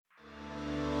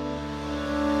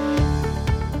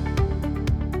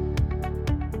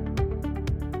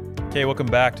Okay, welcome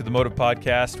back to the Motive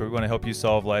Podcast, where we want to help you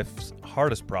solve life's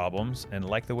hardest problems and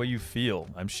like the way you feel.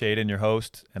 I'm Shaden, your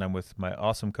host, and I'm with my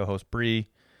awesome co-host Bree,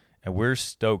 and we're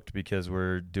stoked because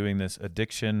we're doing this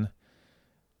addiction.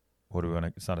 What do we want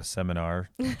to? It's not a seminar.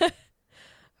 I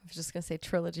was just gonna say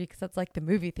trilogy because that's like the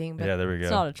movie thing, but yeah, there we go.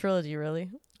 It's not a trilogy, really.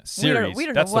 Series. We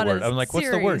don't That's know what the word. I'm like, what's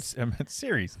the word? It's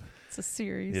series. It's a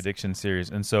series. The addiction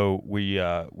series. And so we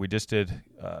just did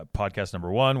podcast number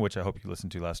 1, which I hope you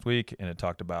listened to last week, and it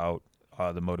talked about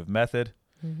the motive method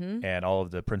and all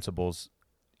of the principles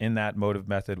in that motive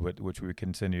method, which we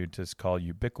continue to call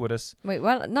ubiquitous. Wait,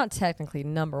 well, not technically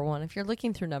number 1. If you're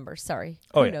looking through numbers, sorry.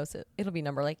 Oh, Who yeah. knows it? It'll be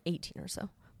number like 18 or so.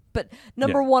 But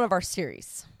number 1 of our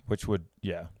series. Which would,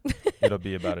 it'll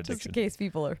be about addiction. Just in case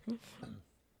people are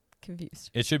confused.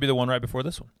 It should be the one right before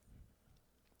this one.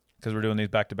 Because we're doing these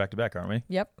back to back to back, aren't we?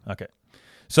 Yep. Okay.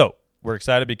 So we're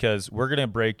excited because we're gonna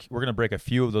break a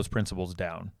few of those principles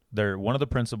down. They're one of the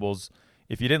principles.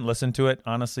 If you didn't listen to it,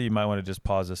 honestly, you might want to just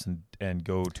pause this and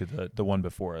go to the one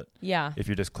before it. Yeah. If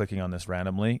you're just clicking on this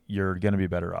randomly, you're gonna be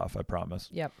better off, I promise.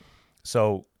 Yep.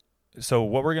 So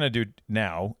what we're gonna do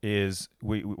now is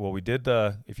we did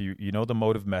if you know the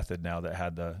motive method now that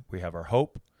had we have our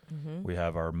hope, we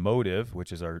have our motive,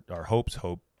 which is our hope's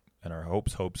hope. And our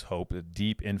hope's hope, a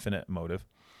deep, infinite motive.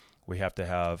 We have to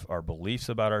have our beliefs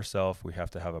about ourselves. We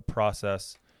have to have a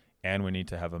process, and we need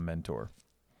to have a mentor.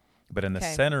 But in the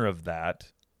center of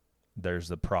that, there's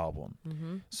the problem.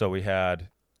 So we've already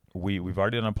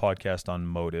done a podcast on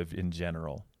motive in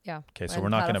general. Yeah. Okay, so we're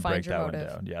not going to break that one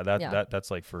down. Yeah,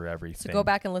 that's like for everything. So go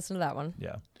back and listen to that one.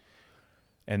 Yeah.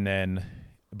 And then,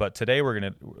 but today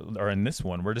in this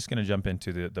one, we're just going to jump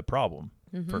into the problem.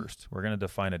 First, we're going to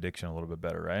define addiction a little bit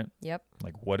better, right? Yep.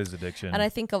 Like, what is addiction? And I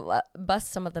think bust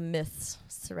some of the myths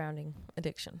surrounding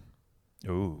addiction.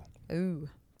 Ooh.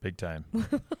 Big time.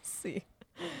 Let's see.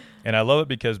 And I love it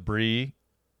because Bree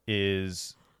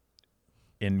is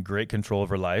in great control of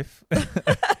her life.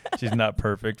 She's not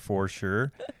perfect for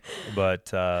sure,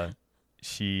 but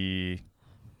she's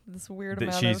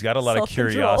got a lot of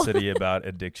curiosity about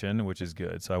addiction, which is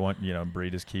good. So I want Bree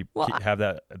just have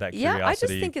that curiosity. Yeah, I just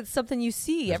think it's something you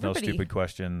see. There's no stupid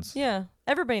questions. Yeah,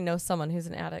 everybody knows someone who's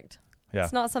an addict. Yeah,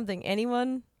 it's not something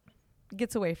anyone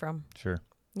gets away from. Sure,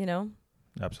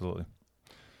 absolutely.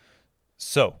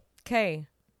 So, okay,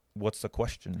 what's the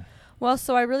question? Well,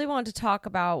 so I really wanted to talk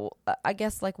about, I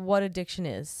guess, like what addiction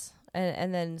is,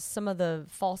 and then some of the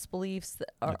false beliefs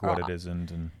that are what it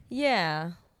isn't, and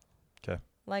yeah. Okay.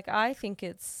 Like,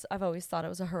 I've always thought it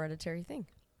was a hereditary thing.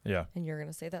 Yeah. And you're going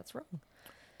to say that's wrong.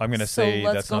 I'm going to say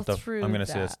that's not I'm going to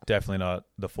say it's definitely not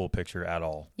the full picture at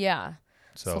all. Yeah.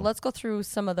 So let's go through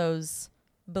some of those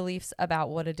beliefs about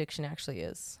what addiction actually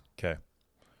is. Okay.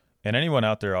 And anyone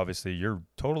out there, obviously, you're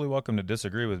totally welcome to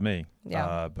disagree with me.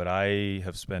 Yeah. But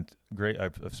I've spent a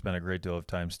great deal of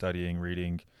time studying,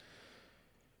 reading,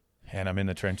 and I'm in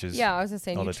the trenches. Yeah, I was going to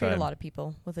say, you treat time. a lot of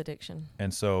people with addiction.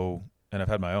 And I've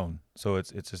had my own, so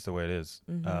it's just the way it is.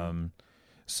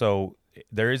 So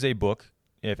there is a book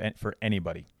for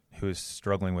anybody who is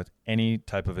struggling with any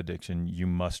type of addiction you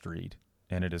must read,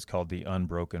 and it is called The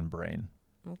Unbroken Brain.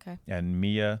 Okay. And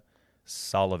Mia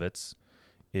Solovitz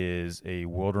is a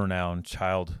world-renowned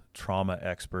child trauma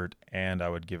expert, and I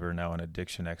would give her now an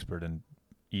addiction expert. And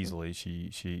easily,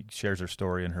 she shares her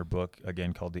story in her book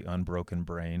again called The Unbroken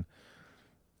Brain,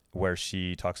 where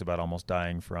she talks about almost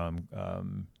dying from.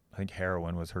 I think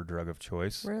heroin was her drug of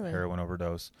choice. Really? Heroin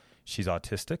overdose. She's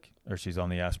autistic, or she's on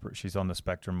the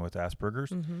spectrum with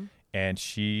Asperger's, and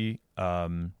she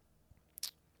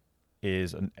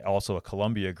is also a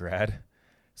Columbia grad.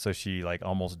 So she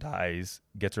almost dies,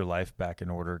 gets her life back in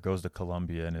order, goes to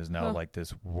Columbia, and is now like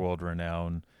this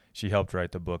world-renowned. She helped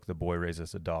write the book "The Boy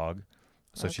Raises a Dog."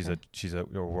 So she's a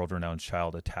world-renowned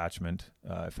child attachment.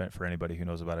 For anybody who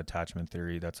knows about attachment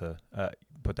theory, that's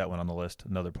put that one on the list.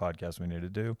 Another podcast we need to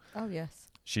do. Oh yes,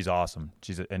 she's awesome.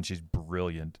 She's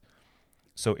brilliant.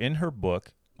 So in her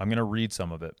book, I'm going to read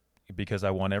some of it because I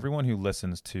want everyone who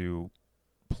listens to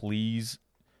please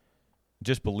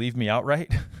just believe me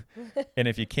outright. And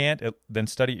if you can't, then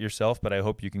study it yourself. But I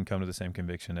hope you can come to the same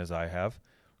conviction as I have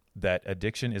that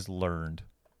addiction is learned.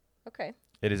 Okay.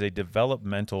 It is a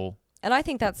developmental. And I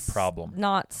think that's problem.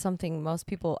 Not something most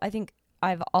people. I think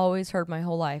I've always heard my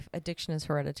whole life addiction is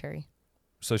hereditary.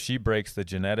 So she breaks the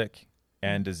genetic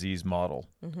and disease model,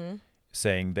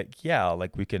 saying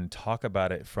that we can talk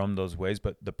about it from those ways,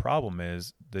 but the problem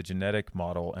is the genetic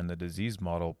model and the disease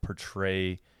model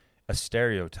portray a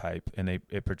stereotype, and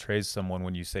it portrays someone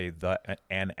when you say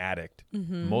an addict.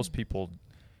 Most people,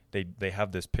 they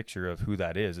have this picture of who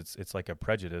that is. It's like a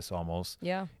prejudice almost.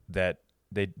 Yeah. That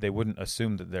they wouldn't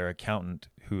assume that their accountant,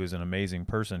 who is an amazing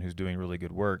person who's doing really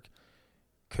good work,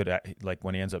 could like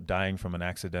when he ends up dying from an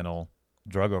accidental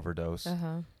drug overdose,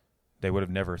 they would have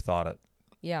never thought it.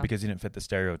 Yeah. Because he didn't fit the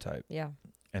stereotype. Yeah.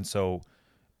 And so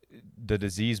the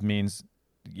disease means,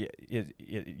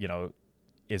 you know,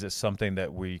 is it something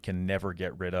that we can never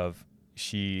get rid of?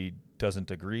 She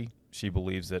doesn't agree. She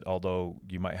believes that although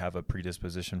you might have a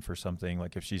predisposition for something,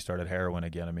 like if she started heroin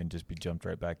again, I mean, just be jumped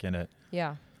right back in it.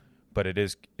 Yeah. But it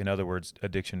is, in other words,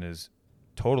 addiction is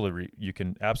totally, you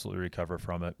can absolutely recover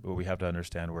from it, but we have to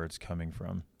understand where it's coming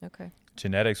from. Okay.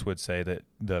 Genetics would say that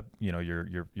the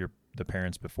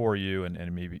parents before you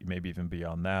and maybe even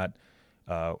beyond that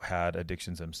had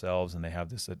addictions themselves, and they have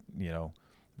this,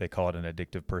 they call it an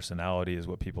addictive personality is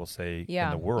what people say in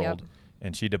the world. Yep.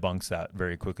 And she debunks that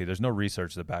very quickly. There's no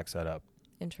research that backs that up.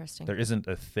 Interesting. There isn't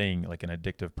a thing like an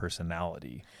addictive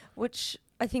personality. Which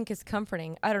I think is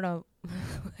comforting. I don't know.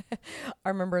 I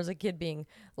remember as a kid being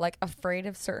like afraid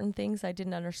of certain things I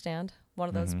didn't understand. One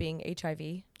of those being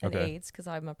HIV and AIDS, because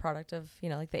I'm a product of,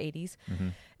 like the 80s. Mm-hmm.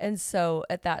 And so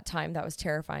at that time, that was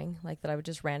terrifying. Like that I would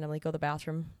just randomly go to the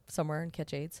bathroom somewhere and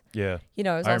catch AIDS. Yeah. I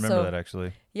remember that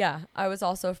actually. Yeah. I was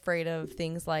also afraid of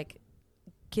things like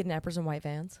kidnappers in white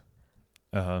vans.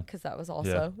 Because that was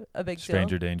also a big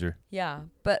stranger deal. danger. Yeah.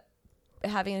 But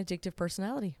having an addictive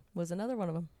personality was another one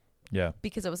of them. Yeah.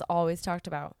 Because it was always talked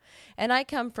about. And I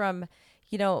come from,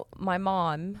 my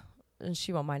mom, and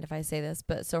she won't mind if I say this,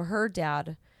 but so her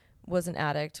dad was an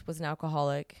addict, was an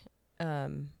alcoholic,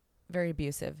 very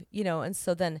abusive, and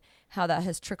so then how that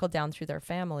has trickled down through their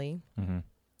family,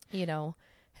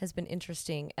 has been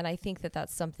interesting. And I think that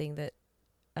that's something that,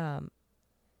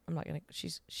 I'm not going to,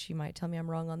 she might tell me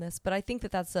I'm wrong on this, but I think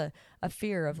that that's a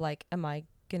fear of like, am I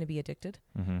going to be addicted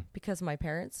because of my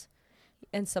parents?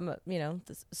 And some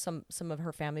of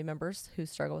her family members who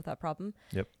struggle with that problem.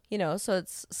 Yep. So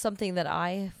it's something that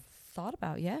I thought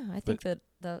about. Yeah, I think that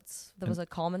was a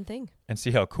common thing. And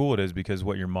see how cool it is, because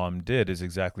what your mom did is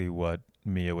exactly what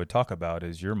Mia would talk about.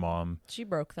 Is your mom? She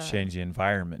broke that. Changed the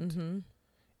environment.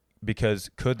 Because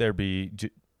could there be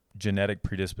genetic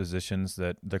predispositions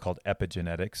that they're called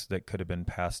epigenetics that could have been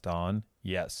passed on?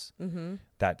 Yes,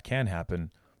 that can happen.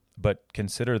 But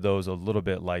consider those a little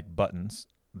bit like buttons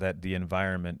that the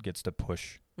environment gets to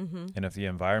push. And if the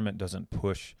environment doesn't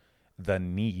push the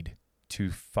need to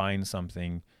find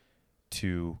something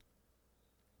to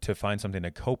find something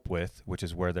to cope with, which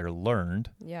is where they're learned,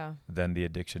 then the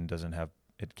addiction doesn't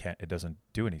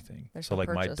do anything. So like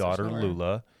my daughter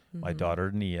Lula, my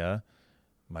daughter Nia,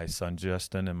 my son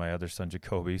Justin, and my other son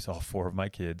Jacoby, so all four of my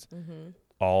kids,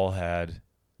 all had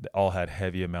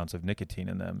heavy amounts of nicotine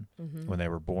in them when they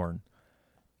were born.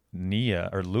 Nia,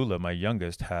 or Lula, my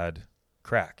youngest, had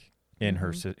crack in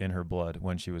her blood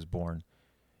when she was born.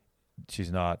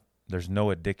 There's no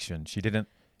addiction. She didn't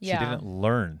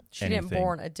learn she anything. Didn't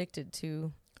born addicted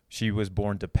to. She was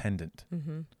born dependent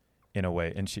in a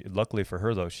way. And luckily for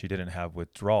her though, she didn't have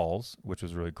withdrawals, which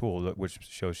was really cool, which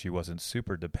shows she wasn't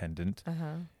super dependent.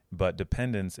 But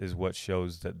dependence is what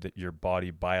shows that your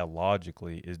body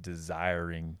biologically is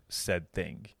desiring said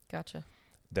thing. Gotcha.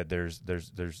 That there's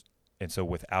and so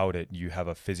without it, you have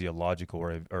a physiological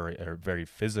or a very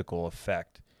physical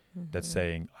effect that's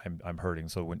saying I'm hurting.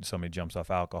 So when somebody jumps off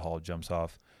alcohol, jumps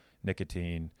off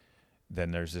nicotine,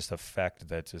 then there's this effect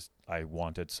that's just, I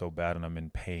want it so bad and I'm in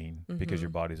pain because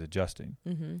your body's adjusting.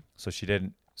 So she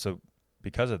didn't. So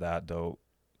because of that, though,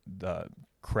 the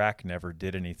crack never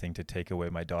did anything to take away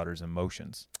my daughter's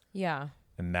emotions. Yeah.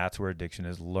 And that's where addiction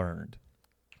is learned.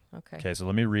 Okay. So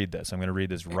let me read this. I'm going to read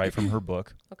this right from her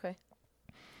book. Okay.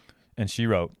 And she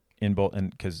wrote in both,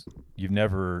 and because you've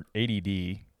never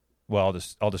ADD, well,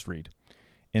 I'll just read.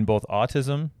 In both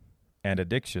autism and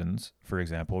addictions, for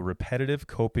example, repetitive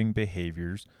coping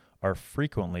behaviors are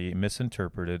frequently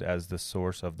misinterpreted as the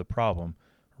source of the problem,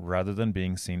 rather than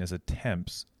being seen as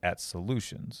attempts at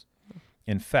solutions.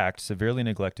 In fact, severely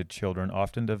neglected children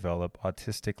often develop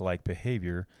autistic-like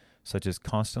behavior, such as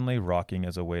constantly rocking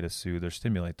as a way to soothe or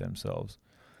stimulate themselves.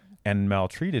 And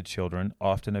maltreated children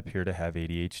often appear to have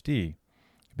ADHD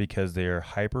because they are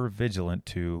hyper-vigilant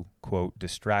to, quote,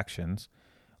 distractions,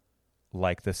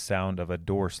 like the sound of a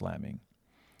door slamming.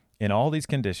 In all these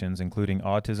conditions, including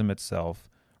autism itself,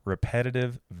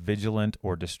 repetitive, vigilant,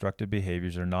 or destructive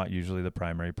behaviors are not usually the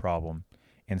primary problem.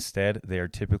 Instead, they are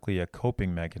typically a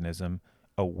coping mechanism,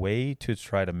 a way to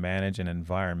try to manage an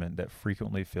environment that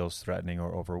frequently feels threatening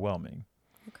or overwhelming.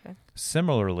 Okay.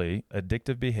 Similarly,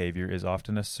 addictive behavior is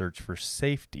often a search for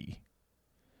safety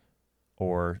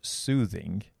or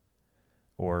soothing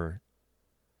or,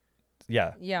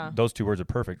 those two words are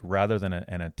perfect, rather than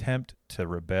an attempt to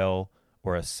rebel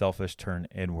or a selfish turn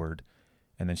inward.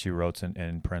 And then she wrote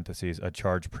in parentheses, a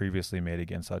charge previously made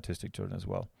against autistic children as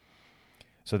well.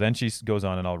 So then she goes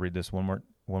on, and I'll read this one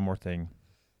more thing.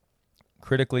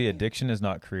 Critically, addiction is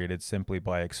not created simply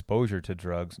by exposure to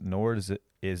drugs, nor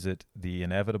is it the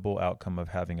inevitable outcome of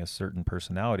having a certain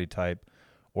personality type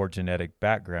or genetic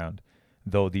background,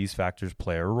 though these factors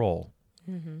play a role.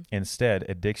 Mm-hmm. Instead,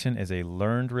 addiction is a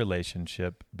learned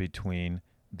relationship between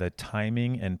the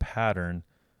timing and pattern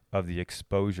of the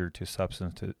exposure to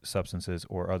substances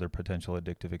or other potential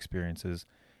addictive experiences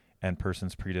and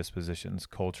person's predispositions,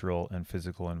 cultural and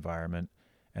physical environment,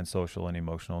 and social and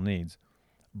emotional needs.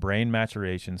 Brain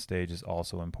maturation stage is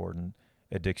also important.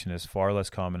 Addiction is far less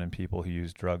common in people who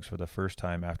use drugs for the first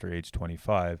time after age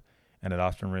 25, and it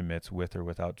often remits with or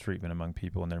without treatment among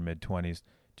people in their mid-20s,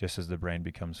 just as the brain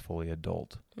becomes fully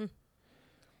adult.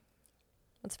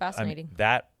 That's fascinating.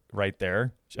 That right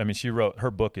there, she wrote,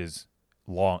 her book is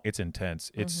long, it's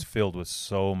intense, it's filled with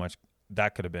so much.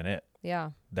 That could have been it. Yeah.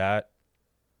 That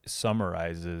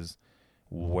summarizes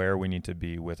where we need to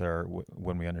be with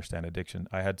when we understand addiction.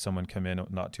 I had someone come in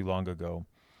not too long ago,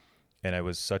 and it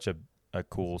was such a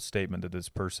cool statement that this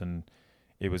person,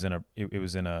 it was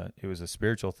a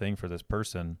spiritual thing for this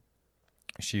person.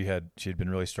 She had been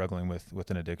really struggling with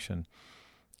an addiction,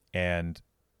 and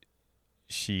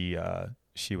she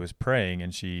was praying,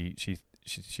 and she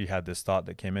had this thought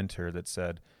that came into her that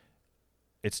said,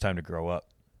 it's time to grow up.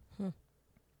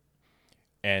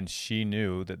 And she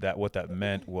knew that what that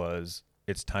meant was,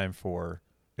 it's time for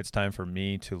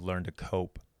me to learn to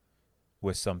cope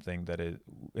with something that is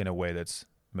in a way that's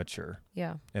mature,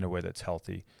 in a way that's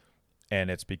healthy.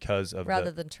 And it's because of rather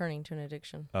than turning to an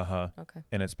addiction. Okay.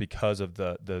 And it's because of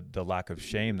the lack of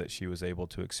shame that she was able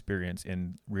to experience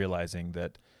in realizing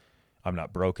that I'm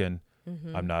not broken.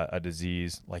 I'm not a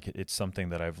disease. Like, it's something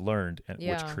that I've learned, and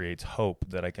which creates hope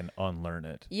that I can unlearn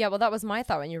it. Yeah. Well, that was my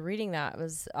thought when you're reading that.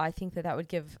 I think that would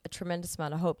give a tremendous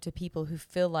amount of hope to people who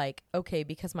feel like, okay,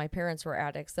 because my parents were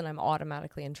addicts, then I'm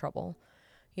automatically in trouble,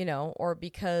 or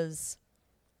because,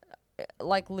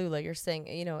 like Lula, you're saying,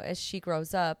 as she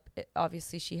grows up,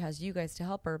 obviously she has you guys to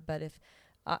help her. But if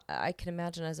I can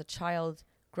imagine as a child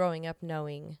growing up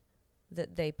knowing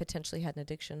that they potentially had an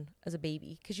addiction as a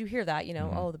baby, because you hear that,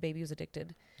 oh, the baby was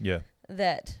addicted. Yeah.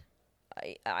 That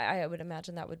I would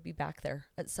imagine that would be back there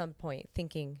at some point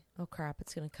thinking, oh crap,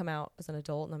 it's going to come out as an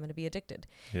adult and I'm going to be addicted.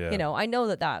 Yeah. I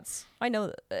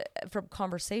know from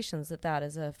conversations that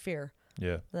is a fear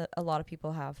that a lot of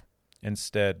people have.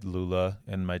 Instead, Lula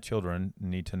and my children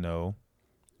need to know,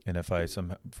 and if I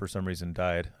for some reason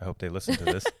died, I hope they listen to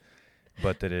this,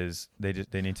 but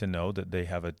they need to know that they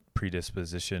have a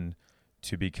predisposition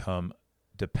to become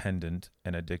dependent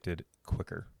and addicted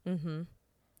quicker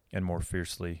and more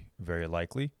fiercely, very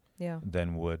likely,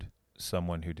 than would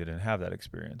someone who didn't have that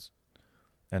experience.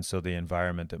 And so the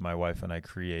environment that my wife and I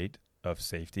create of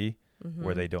safety,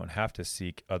 where they don't have to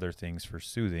seek other things for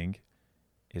soothing,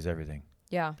 is everything.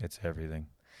 Yeah. It's everything.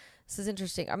 This is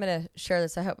interesting. I'm going to share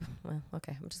this. I hope. Well,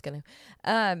 okay. I'm just going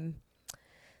to.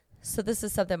 So this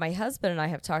is something my husband and I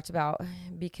have talked about,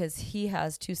 because he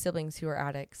has 2 siblings who are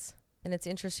addicts. And it's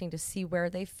interesting to see where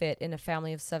they fit in a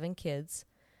family of 7 kids.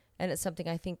 And it's something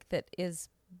I think that is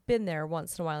been there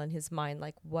once in a while in his mind.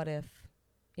 Like, what if,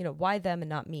 why them and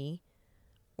not me?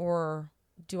 Or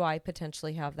do I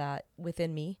potentially have that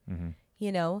within me?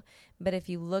 But if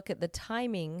you look at the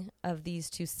timing of these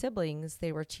 2 siblings,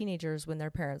 they were teenagers when their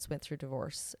parents went through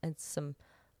divorce, and some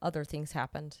other things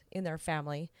happened in their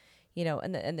family,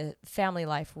 and the family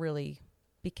life really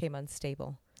became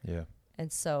unstable. Yeah.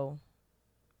 And so,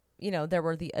 there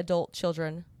were the adult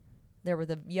children, there were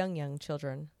the young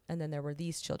children, and then there were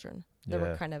these children that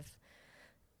were kind of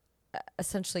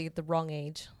essentially the wrong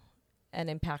age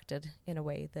and impacted in a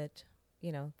way that,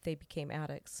 they became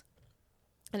addicts.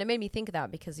 And it made me think of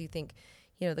that, because you think,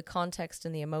 the context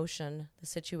and the emotion, the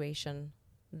situation,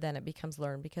 then it becomes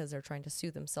learned because they're trying to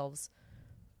soothe themselves,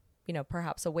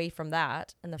 perhaps away from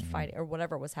that and the fight or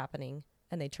whatever was happening,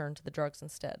 and they turn to the drugs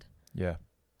instead. Yeah.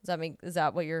 Is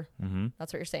that what you're,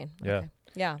 that's what you're saying? Yeah. Okay.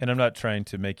 Yeah. And I'm not trying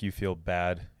to make you feel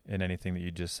bad in anything that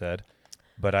you just said,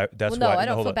 but I don't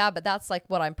feel bad, but that's like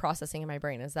what I'm processing in my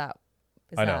brain. Is that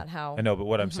how? I know, but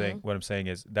what I'm saying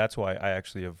is that's why I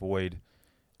actually avoid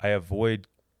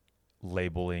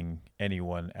labeling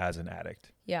anyone as an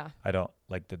addict. Yeah. I don't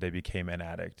like that they became an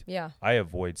addict. Yeah. I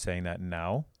avoid saying that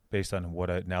now, based on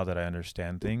now that I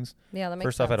understand things. Yeah, that makes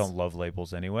sense. First off, I don't love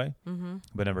labels anyway.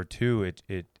 But number 2,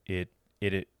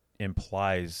 it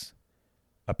implies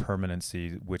a permanency,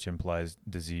 which implies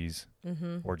disease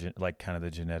or like kind of the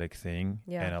genetic thing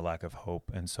and a lack of hope.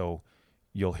 And so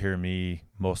you'll hear me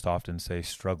most often say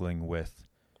struggling with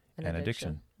an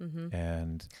addiction. Mm-hmm.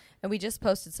 And we just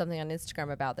posted something on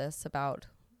Instagram about this, about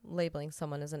labeling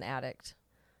someone as an addict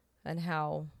and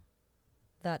how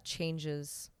that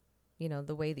changes, you know,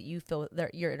 the way that you feel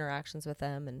your interactions with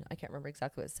them. And I can't remember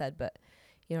exactly what it said, but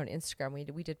you know, on Instagram,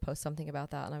 we did post something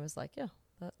about that. And I was like, yeah,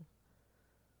 that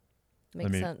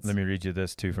makes sense. Let me read you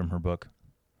this too from her book.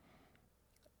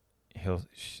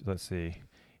 Let's see.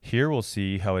 Here we'll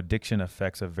see how addiction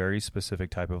affects a very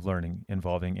specific type of learning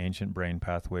involving ancient brain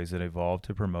pathways that evolved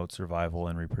to promote survival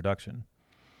and reproduction.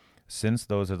 Since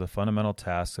those are the fundamental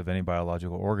tasks of any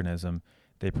biological organism,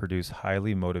 they produce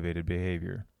highly motivated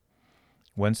behavior.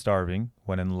 When starving,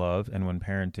 when in love, and when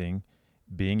parenting,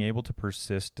 being able to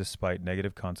persist despite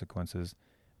negative consequences,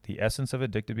 the essence of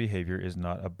addictive behavior is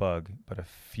not a bug, but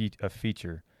a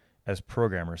feature, as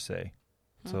programmers say.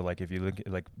 So like if you look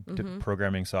at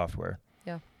programming software,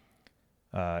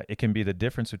 it can be the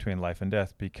difference between life and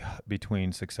death,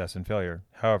 between success and failure.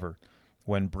 However,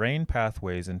 when brain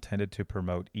pathways intended to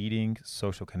promote eating,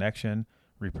 social connection,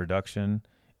 reproduction,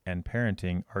 and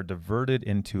parenting are diverted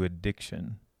into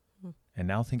addiction, and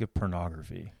now think of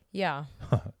pornography. Yeah.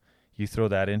 You throw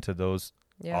that into those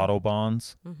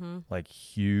autobahns, like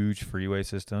huge freeway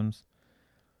systems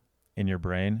in your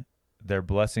brain, their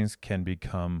blessings can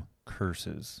become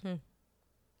curses.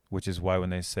 Which is why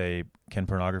when they say, can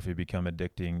pornography become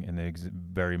addicting in the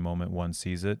very moment one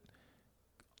sees it?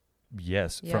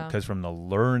 Yes, because from the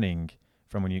learning,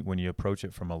 from when you approach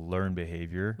it from a learned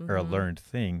behavior or a learned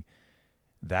thing,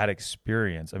 that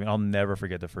experience. I mean, I'll never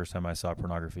forget the first time I saw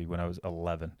pornography when I was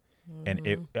 11, and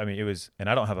it was, and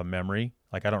I don't have a memory,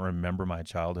 like I don't remember my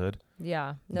childhood.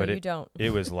 Yeah, no, you don't.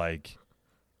 It was like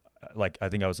I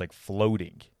think I was like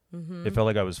floating. It felt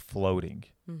like I was floating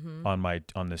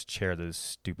on this chair that this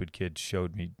stupid kid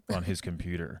showed me on his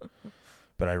computer.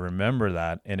 But I remember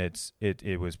that, and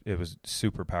it was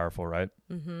super powerful, right?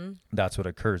 That's what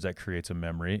occurs. That creates a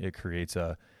memory. It creates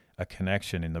a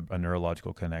connection a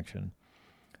neurological connection.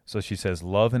 So she says,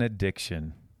 love and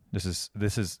addiction. This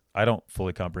is I don't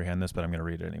fully comprehend this, but I'm going to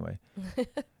read it anyway.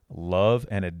 Love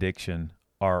and addiction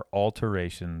are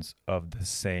alterations of the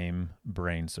same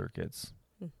brain circuits,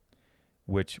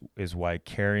 which is why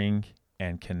caring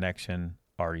and connection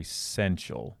are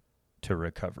essential to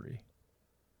recovery.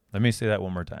 Let me say that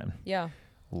one more time. Yeah.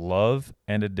 Love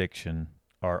and addiction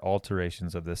are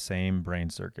alterations of the same brain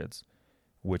circuits,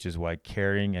 which is why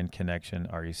caring and connection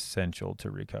are essential to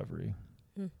recovery.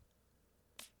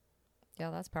 Yeah,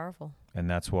 that's powerful. And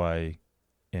that's why,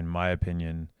 in my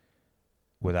opinion,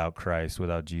 without Christ,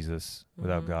 without Jesus,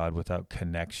 without God, without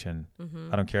connection,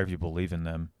 I don't care if you believe in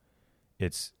them,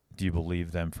 do you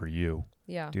believe them for you?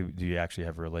 Yeah. Do you actually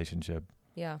have a relationship?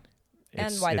 Yeah.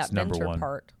 And why that mentor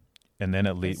part. And then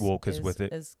because with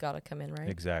it is got to come in, right?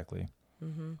 Exactly.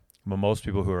 But most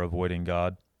people who are avoiding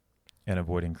God and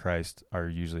avoiding Christ are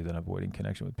usually then avoiding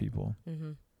connection with people.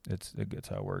 It's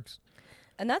how it works.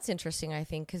 And that's interesting, I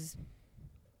think, because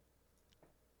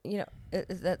you know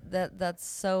that's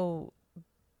so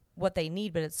what they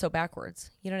need, but it's so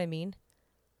backwards. You know what I mean?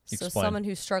 Explain. So someone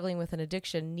who's struggling with an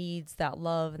addiction needs that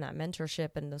love and that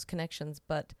mentorship and those connections,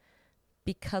 but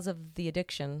because of the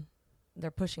addiction, they're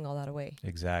pushing all that away.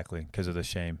 Exactly, because of the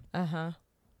shame.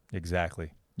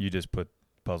 Exactly. You just put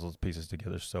puzzle pieces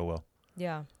together so well.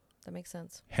 Yeah, that makes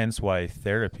sense. Hence why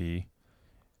therapy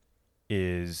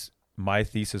my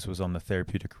thesis was on the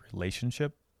therapeutic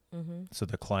relationship. So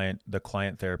the client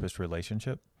therapist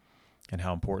relationship and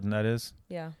how important that is.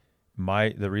 Yeah.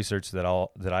 The research that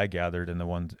I gathered and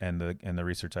the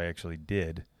research I actually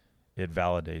did, it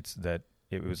validates that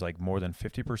it was like more than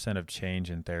 50% of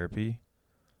change in therapy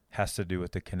has to do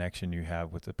with the connection you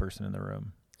have with the person in the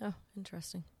room. Oh,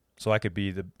 interesting. So I could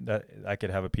be I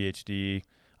could have a PhD,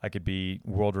 I could be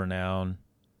world renowned.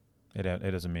 It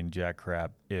doesn't mean jack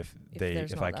crap if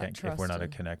we're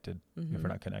not connected, if we're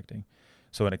not connecting.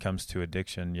 So when it comes to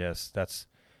addiction, yes, that's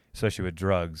especially with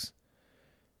drugs.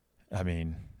 I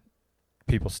mean,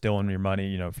 people stealing your money,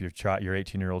 you know, if your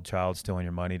 18-year-old child stealing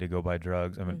your money to go buy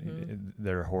drugs. I mean,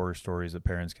 there are horror stories that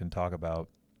parents can talk about.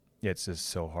 It's just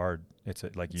so hard. It's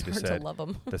like you just said. To love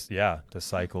them. The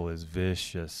cycle is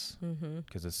vicious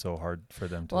because it's so hard for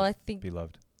them to be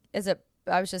loved.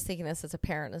 I was just thinking this as a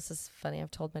parent. This is funny.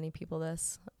 I've told many people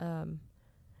this.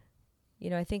 You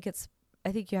know, I think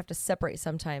you have to separate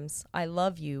sometimes. I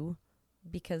love you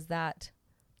because that,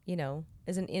 you know,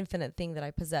 is an infinite thing that I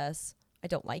possess. I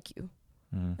don't like you.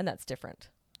 And that's different.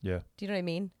 Yeah. Do you know what I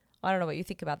mean? I don't know what you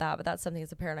think about that, but that's something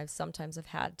as a parent I've sometimes have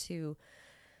had to,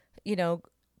 you know,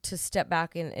 to step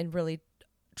back and really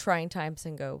trying times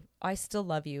and go, I still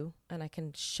love you and I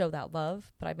can show that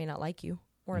love, but I may not like you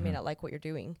or I may not like what you're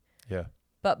doing. Yeah.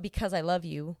 But because I love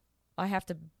you, I have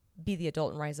to be the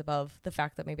adult and rise above the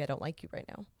fact that maybe I don't like you right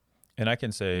now. And I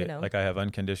can say, You know? like, I have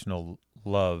unconditional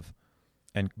love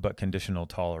but conditional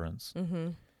tolerance. Mm-hmm.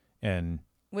 And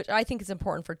which I think is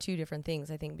important for two different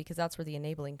things, I think, because that's where the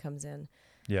enabling comes in.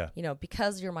 yeah. You know,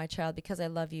 because you're my child, because I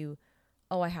love you,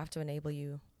 I have to enable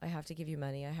you. I have to give you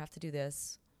money. I have to do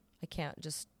this. I can't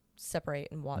just separate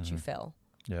and watch you fail.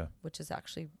 Yeah. Which is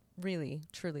actually really,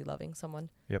 truly loving someone.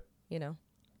 Yep. You know?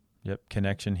 Yep.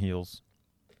 Connection heals.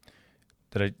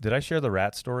 Did I share the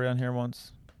rat story on here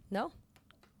once? No?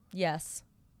 Yes.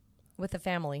 With the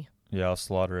family. Yeah, I'll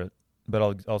slaughter it.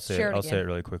 But I'll say Share it. it I'll say again. it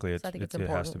really quickly. I think it's it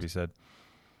has to important. be said.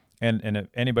 And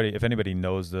if anybody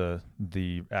knows the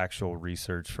actual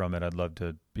research from it, I'd love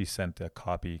to be sent a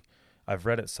copy. I've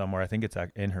read it somewhere. I think it's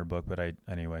in her book, but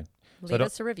anyway. Leave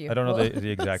us a review. I don't know the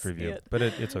exact review, but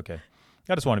it's okay.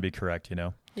 I just want to be correct, you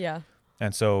know. Yeah.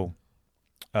 And so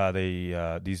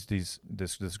this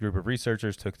group of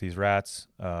researchers took these rats,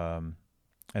 and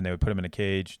they would put them in a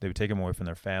cage. They would take them away from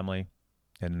their family,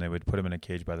 and they would put them in a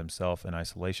cage by themselves in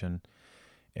isolation.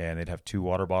 And they'd have 2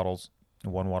 water bottles.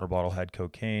 One water bottle had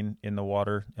cocaine in the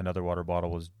water. Another water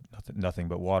bottle was nothing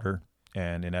but water.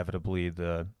 And inevitably,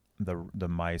 the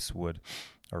mice or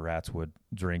rats would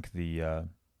drink the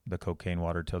cocaine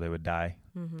water till they would die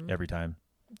every time.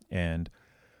 And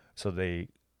so they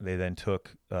then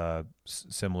took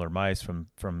similar mice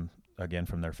from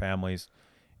their families,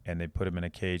 and they put them in a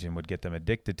cage and would get them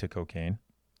addicted to cocaine.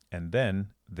 And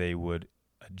then they would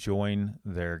join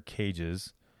their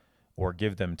cages or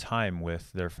give them time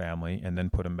with their family and then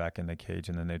put them back in the cage,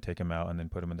 and then they'd take them out and then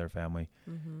put them in their family.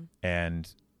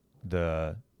 And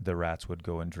the rats would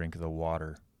go and drink the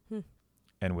water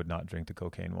and would not drink the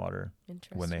cocaine water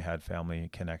when they had family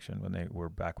connection, when they were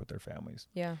back with their families.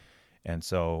 Yeah. And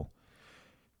so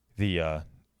the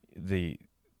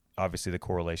obviously the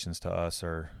correlations to us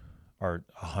are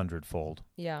 100-fold.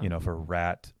 Yeah. You know, if a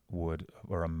rat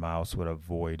or a mouse would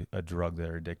avoid a drug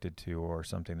they're addicted to or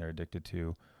something they're addicted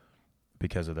to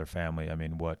because of their family, I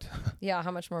mean, what? Yeah, how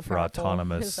much more for powerful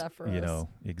autonomous, is that for you us? know,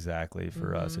 exactly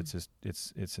for us. It's just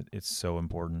it's so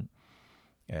important.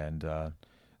 And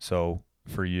so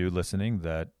for you listening,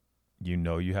 that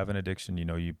you have an addiction,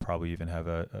 you probably even have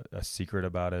a secret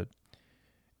about it.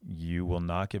 You will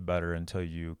not get better until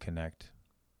you connect.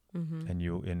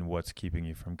 And what's keeping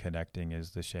you from connecting is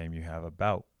the shame you have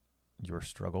about your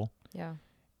struggle. Yeah.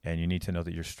 And you need to know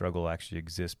that your struggle actually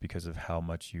exists because of how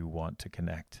much you want to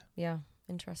connect. Yeah.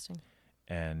 Interesting.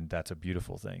 And that's a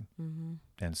beautiful thing.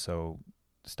 And so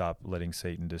stop letting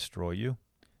Satan destroy you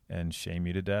and shame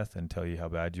you to death and tell you how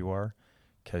bad you are,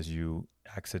 because you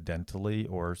accidentally,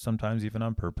 or sometimes even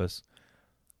on purpose,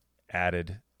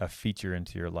 added a feature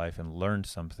into your life and learned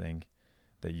something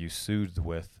that you soothed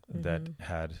with that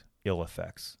had ill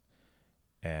effects.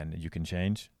 And you can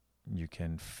change. You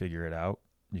can figure it out.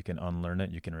 You can unlearn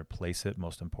it. You can replace it,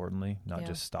 most importantly. Not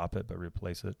just stop it, but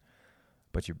replace it.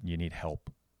 But you need help.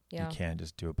 Yeah. You can't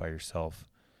just do it by yourself.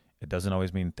 It doesn't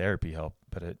always mean therapy help,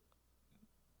 but it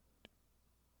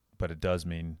does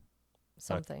mean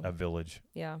something. A village.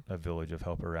 Yeah. A village of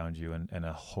help around you and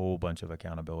a whole bunch of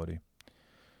accountability.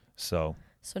 So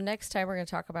next time we're going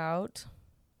to talk about...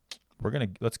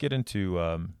 let's get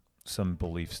into some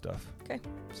belief stuff. Okay.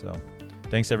 So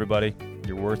thanks, everybody.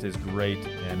 Your worth is great,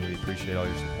 and we appreciate all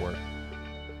your support.